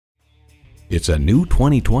It's a new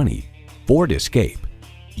 2020 Ford Escape.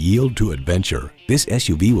 Yield to adventure. This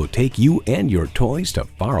SUV will take you and your toys to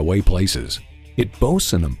faraway places. It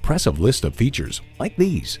boasts an impressive list of features like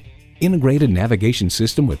these: integrated navigation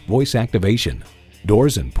system with voice activation,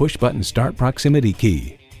 doors and push-button start proximity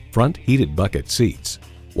key, front heated bucket seats,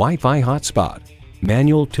 Wi-Fi hotspot,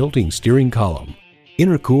 manual tilting steering column,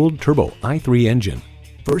 intercooled turbo i3 engine,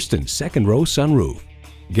 first and second row sunroof,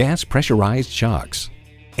 gas pressurized shocks,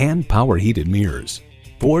 and power heated mirrors.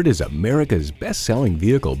 Ford is America's best-selling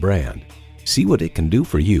vehicle brand. See what it can do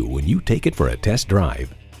for you when you take it for a test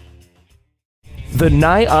drive. The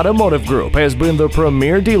Nye Automotive Group has been the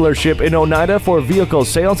premier dealership in Oneida for vehicle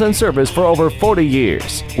sales and service for over 40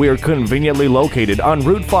 years. We are conveniently located on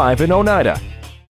Route 5 in Oneida.